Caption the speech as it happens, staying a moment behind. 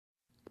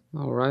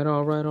All right,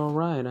 all right, all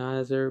right.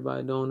 How's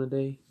everybody doing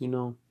today?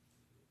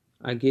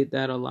 I get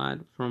that a lot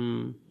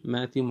from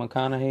Matthew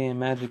McConaughey and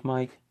Magic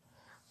Mike.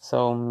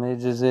 So it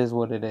just is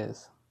what it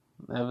is.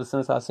 Ever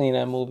since I seen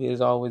that movie, it's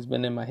always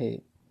been in my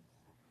head.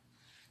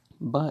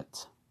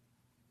 But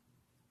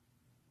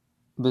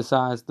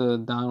besides the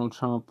Donald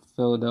Trump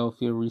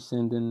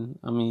rescinding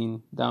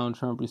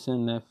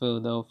that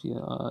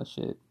Philadelphia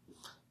shit,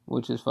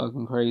 which is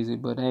fucking crazy.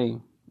 But hey,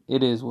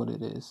 it is what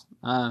it is.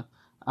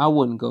 I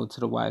wouldn't go to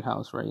the White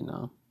House right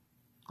now.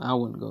 I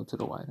wouldn't go to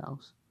the White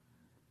House.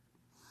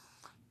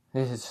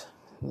 It's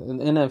the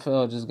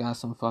NFL just got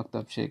some fucked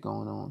up shit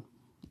going on.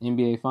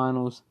 NBA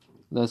Finals,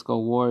 let's go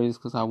Warriors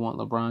because I want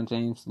LeBron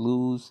James to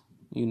lose.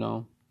 You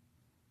know,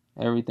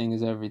 everything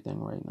is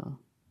everything right now.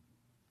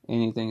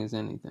 Anything is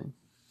anything.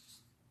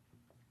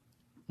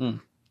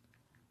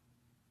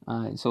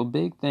 Alright, so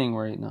big thing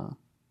right now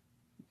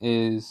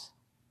is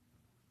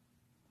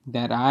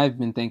that I've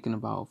been thinking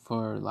about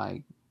for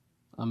like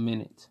a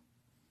minute.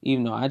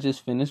 Even though I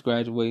just finished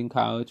graduating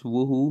college,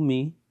 woohoo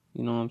me.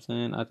 You know what I'm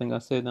saying? I think I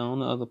said that on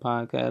the other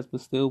podcast, but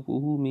still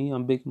woohoo me.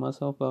 I'm bigging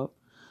myself up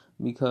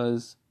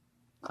because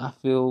I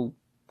feel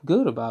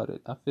good about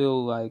it. I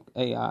feel like,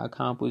 hey, I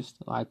accomplished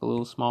like a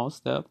little small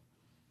step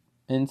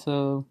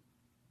into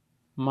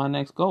my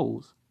next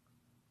goals.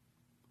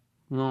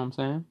 You know what I'm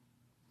saying?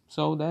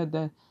 So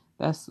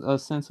that's a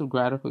sense of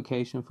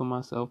gratification for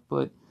myself.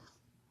 But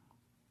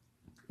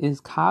is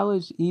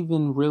college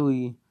even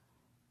really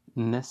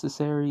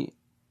necessary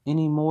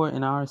anymore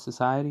in our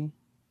society?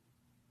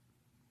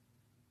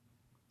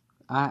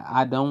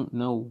 I don't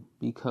know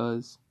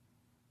because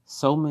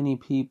so many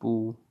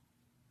people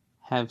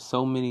have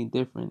so many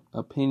different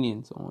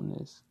opinions on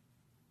this.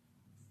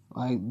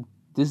 Like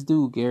this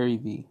dude Gary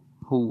Vee,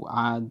 who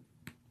I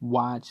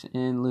watch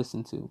and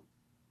listen to.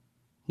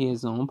 He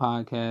has his own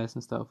podcast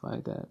and stuff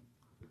like that,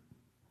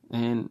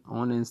 and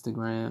on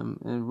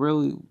Instagram, and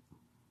really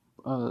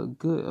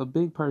a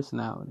big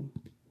personality.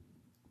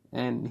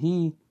 And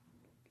he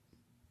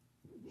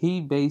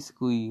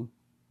basically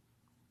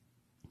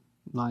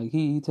like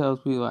he tells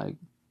people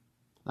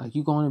like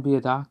you going to be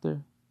a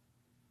doctor,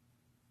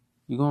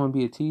 you going to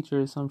be a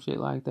teacher or some shit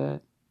like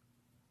that,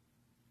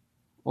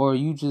 or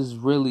you just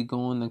really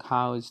going to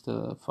college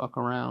to fuck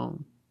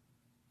around.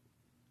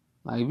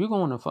 Like if you're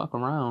going to fuck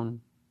around,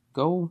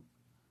 go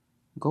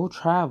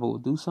travel,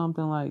 do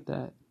something like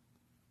that.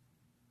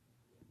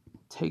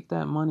 Take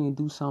that money and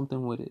do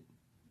something with it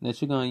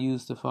that you're gonna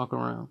use to fuck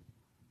around.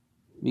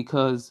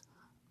 Because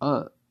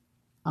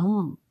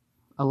I'm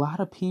a lot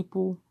of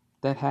people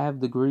that have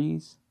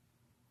degrees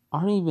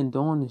aren't even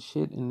doing the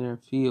shit in their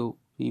field,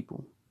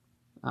 people.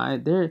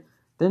 They're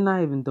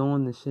not even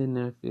doing the shit in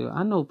their field.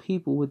 I know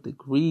people with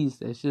degrees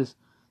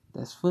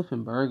that's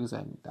flipping burgers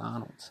at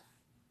McDonald's.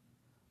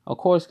 Of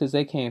course, because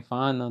they can't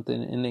find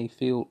nothing in their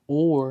field,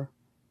 or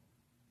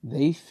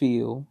they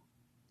feel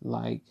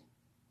like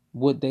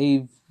what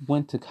they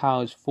went to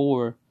college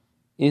for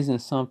isn't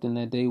something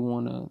that they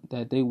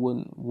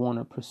wouldn't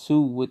wanna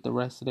pursue with the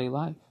rest of their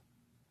life.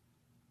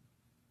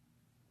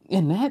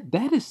 And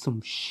that is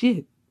some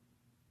shit.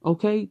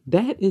 Okay?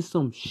 That is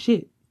some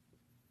shit.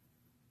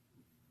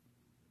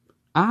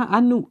 I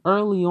knew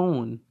early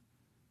on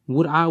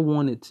what I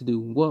wanted to do.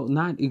 Well,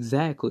 not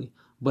exactly,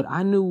 but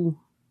I knew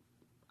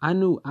I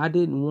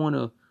didn't want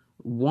to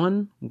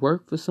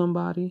work for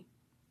somebody.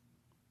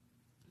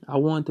 I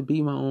wanted to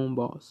be my own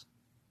boss.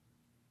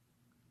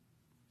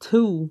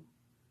 Two,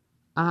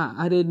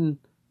 I didn't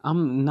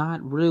I'm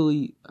not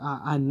really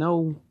I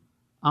know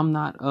I'm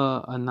not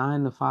a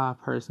 9 to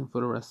 5 person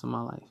for the rest of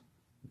my life.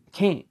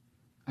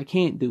 I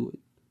can't do it.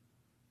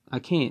 I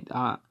can't.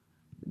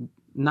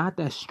 Not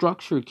that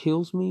structure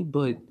kills me,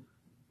 but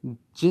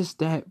just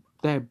that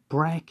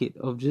bracket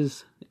of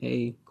just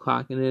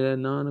clocking it at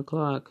 9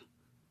 o'clock,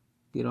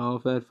 get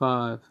off at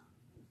 5.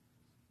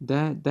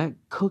 That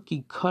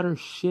cookie cutter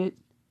shit.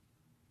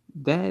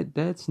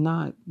 That's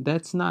not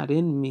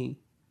in me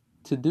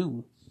to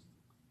do,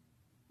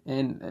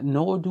 and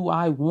nor do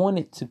I want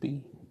it to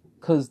be,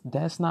 cause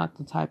that's not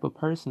the type of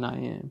person I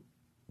am.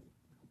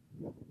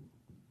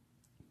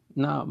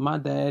 Now, my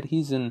dad,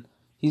 he's an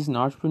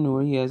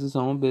entrepreneur. He has his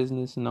own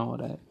business and all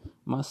that.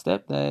 My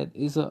stepdad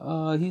is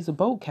he's a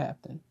boat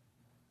captain.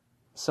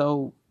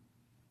 So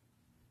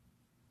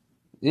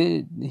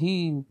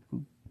he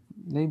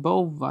they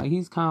both like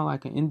he's kind of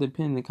like an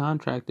independent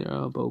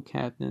contractor, boat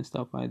captain and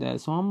stuff like that.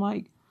 So I'm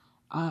like,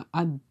 I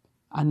I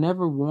I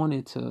never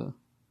wanted to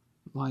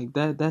like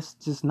that. That's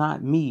just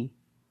not me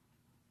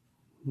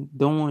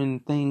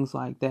doing things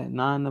like that.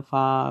 9 to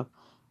 5,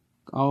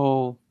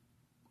 all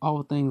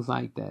things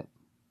like that.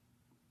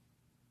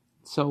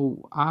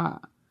 So I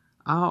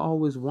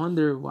always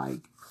wonder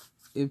like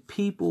if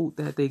people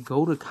that they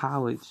go to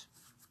college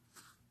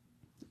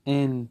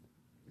and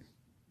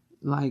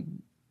like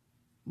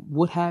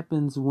what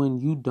happens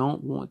when you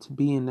don't want to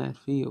be in that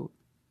field?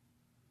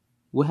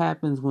 What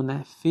happens when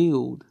that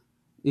field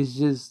is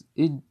just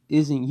it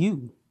isn't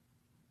you?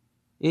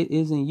 It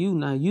isn't you.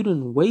 Now you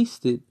done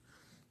wasted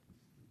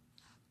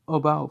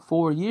about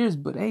 4 years,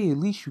 but hey, at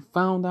least you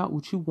found out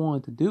what you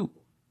wanted to do.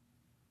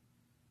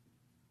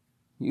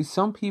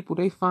 Some people,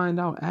 they find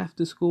out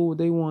after school what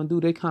they want to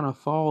do. They kind of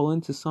fall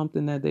into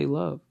something that they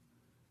love.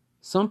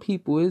 Some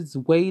people, it's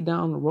way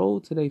down the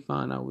road till they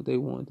find out what they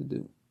want to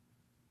do.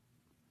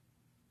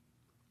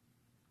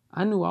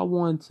 I knew I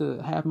wanted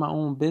to have my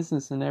own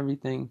business and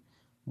everything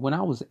when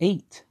I was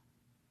 8.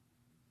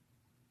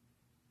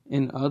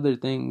 And other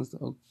things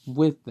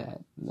with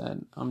that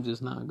I'm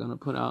just not going to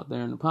put out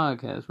there in the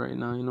podcast right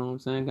now. You know what I'm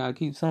saying? Got to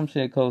keep some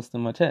shit close to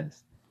my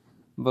chest.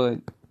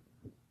 But,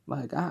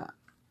 like,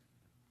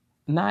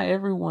 not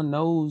everyone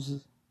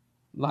knows,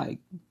 like,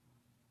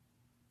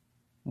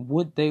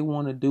 what they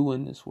want to do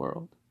in this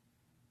world.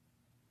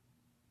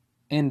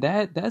 And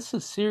that's a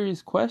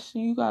serious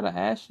question you got to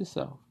ask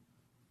yourself.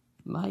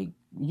 Like,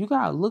 you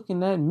got to look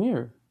in that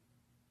mirror.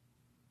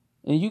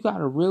 And you got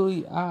to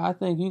really, I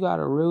think you got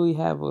to really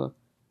have a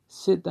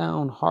sit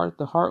down heart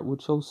to heart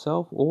with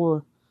yourself,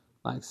 or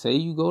like say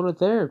you go to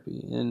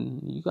therapy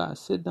and you got to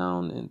sit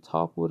down and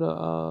talk with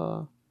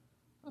a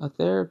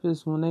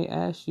therapist when they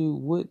ask you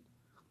what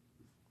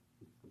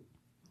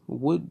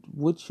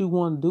you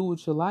want to do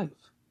with your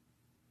life.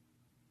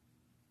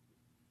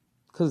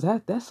 Cause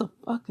that's a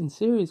fucking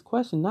serious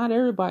question. Not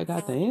everybody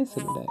got the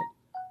answer to that.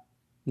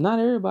 Not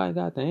everybody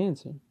got the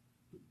answer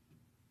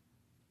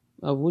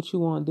of what you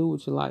want to do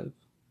with your life.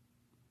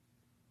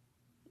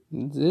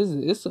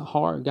 It's a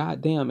hard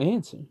goddamn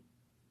answer.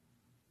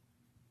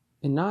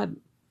 And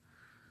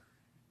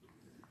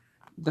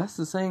that's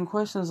the same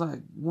questions like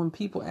when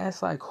people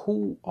ask like,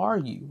 who are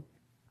you?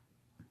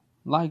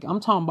 Like, I'm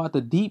talking about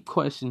the deep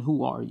question,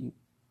 who are you?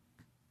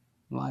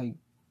 Like,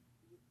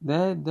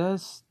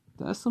 that's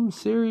some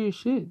serious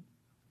shit.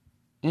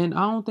 And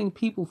I don't think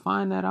people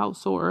find that out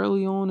so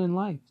early on in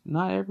life.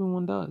 Not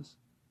everyone does.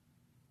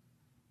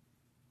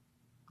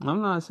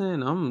 I'm not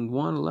saying I'm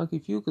one of the lucky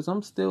few, because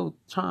I'm still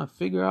trying to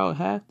figure out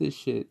half this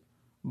shit.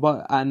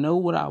 But I know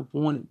what I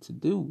wanted to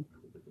do.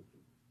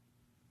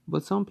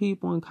 But some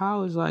people in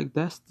college, like,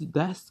 that's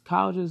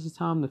college is the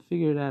time to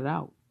figure that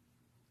out.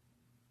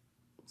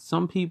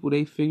 Some people,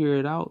 they figure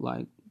it out,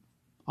 like,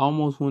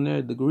 almost when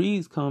their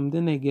degrees come,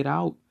 then they get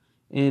out,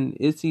 and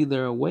it's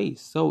either a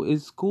waste. So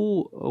is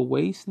school a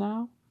waste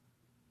now?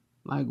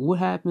 Like, what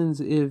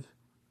happens if,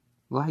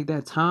 like,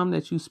 that time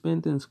that you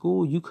spent in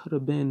school, you could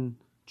have been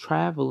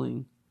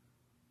traveling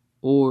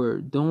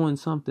or doing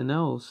something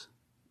else,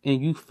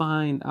 and you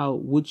find out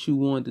what you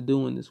want to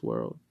do in this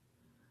world?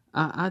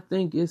 I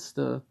think it's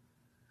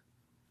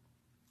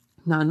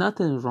now,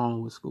 nothing's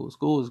wrong with school.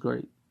 School is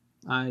great.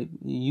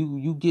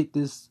 You get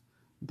this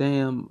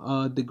damn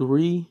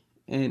degree,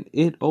 and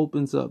it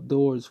opens up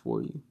doors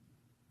for you.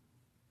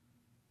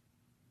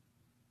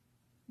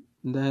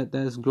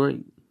 That's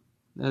great.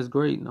 That's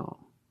great and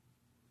all.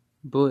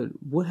 But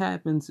what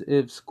happens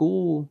if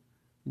school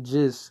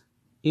it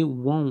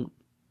won't?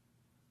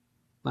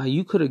 Like,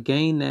 you could have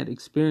gained that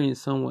experience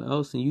somewhere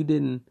else and you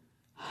didn't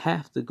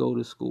have to go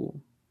to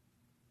school.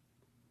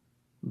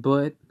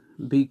 But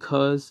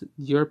because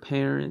your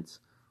parents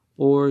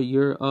or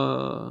your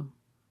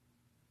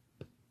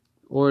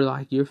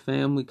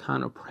family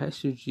kind of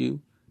pressured you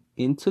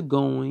into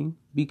going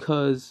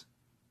because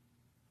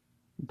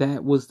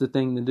that was the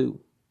thing to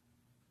do.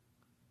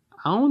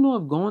 I don't know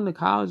if going to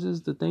college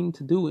is the thing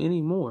to do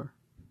anymore.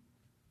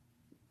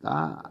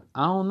 I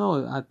don't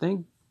know. I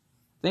think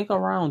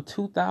around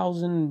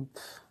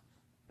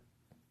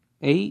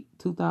 2008,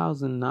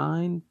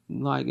 2009,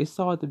 like, it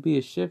started to be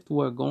a shift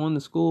where going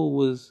to school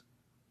was,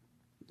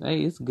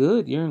 hey, it's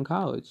good, you're in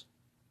college.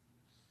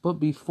 But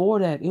before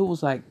that, it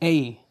was like,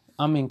 hey,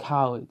 I'm in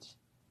college.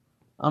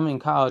 I'm at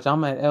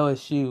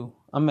LSU.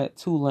 I'm at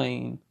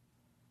Tulane.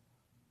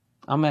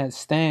 I'm at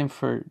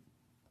Stanford.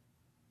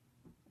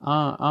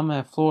 I'm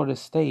at Florida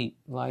State.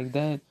 Like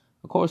that.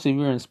 Of course, if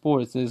you're in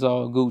sports, it's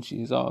all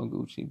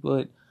Gucci.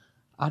 But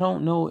I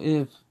don't know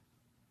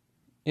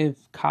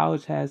if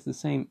college has the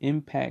same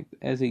impact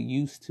as it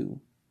used to,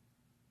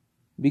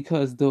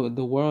 because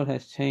the world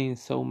has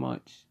changed so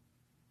much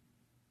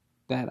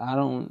that I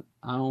don't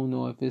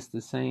know if it's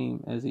the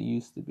same as it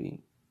used to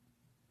be.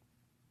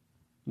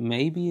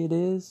 Maybe it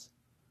is.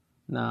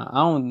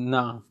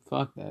 Nah,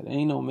 fuck that.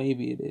 Ain't no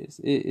maybe it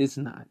is. It's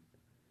not.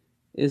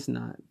 It's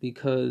not,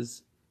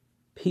 because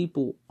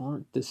people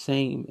aren't the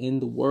same, and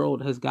the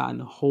world has gotten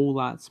a whole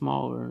lot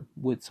smaller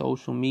with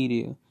social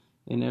media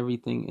and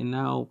everything, and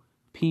now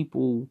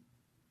people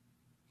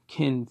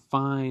can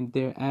find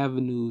their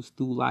avenues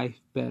through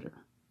life better.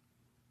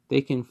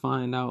 They can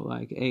find out,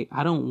 like, hey,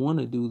 I don't want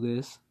to do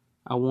this,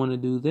 I want to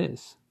do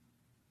this,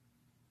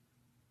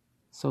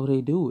 so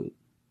they do it.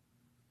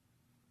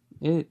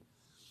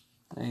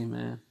 Hey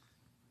man,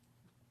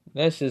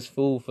 that's just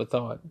food for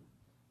thought.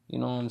 You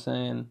know what I'm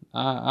saying?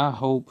 I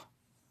hope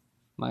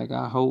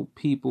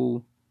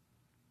people,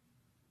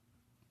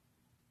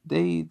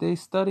 they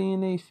study in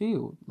their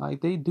field.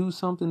 Like, they do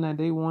something that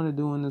they want to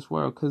do in this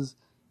world. Because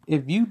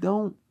if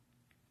you're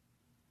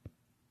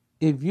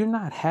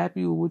not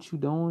happy with what you're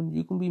doing,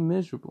 you can be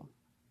miserable.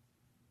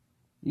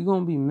 You're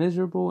going to be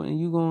miserable, and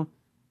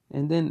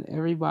and then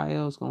everybody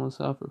else gonna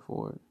suffer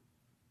for it.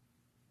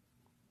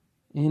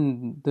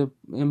 And the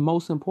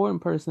most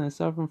important person that's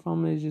suffering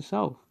from it is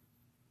yourself.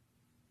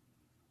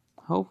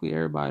 Hopefully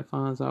everybody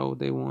finds out what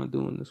they want to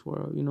do in this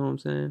world. You know what I'm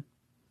saying?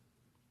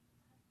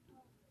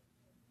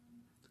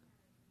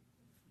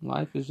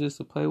 Life is just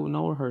a play with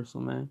no rehearsal,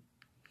 man.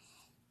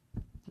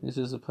 It's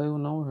just a play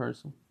with no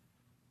rehearsal.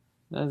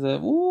 That's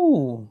it.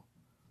 Ooh,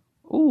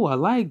 I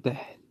like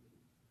that.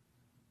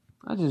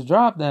 I just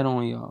dropped that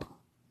on y'all.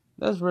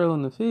 That's real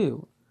in the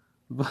field.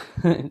 But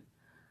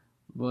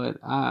but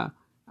I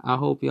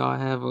hope y'all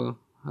have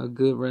a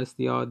good rest of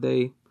y'all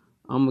day.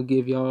 I'm gonna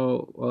give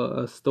y'all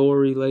a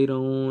story later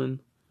on.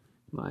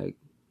 Like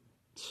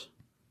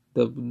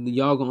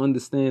y'all gonna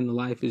understand the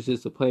life is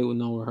just a play with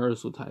no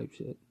rehearsal type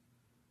shit.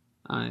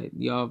 Alright,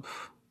 y'all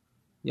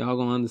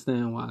gonna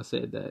understand why I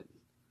said that.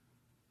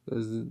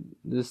 Because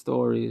this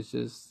story is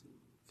just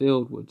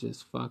filled with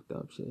just fucked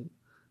up shit.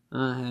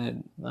 I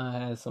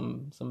had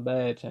some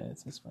bad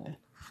chances, man.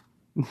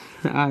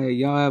 Alright,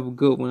 y'all have a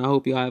good one. I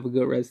hope y'all have a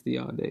good rest of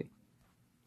y'all day.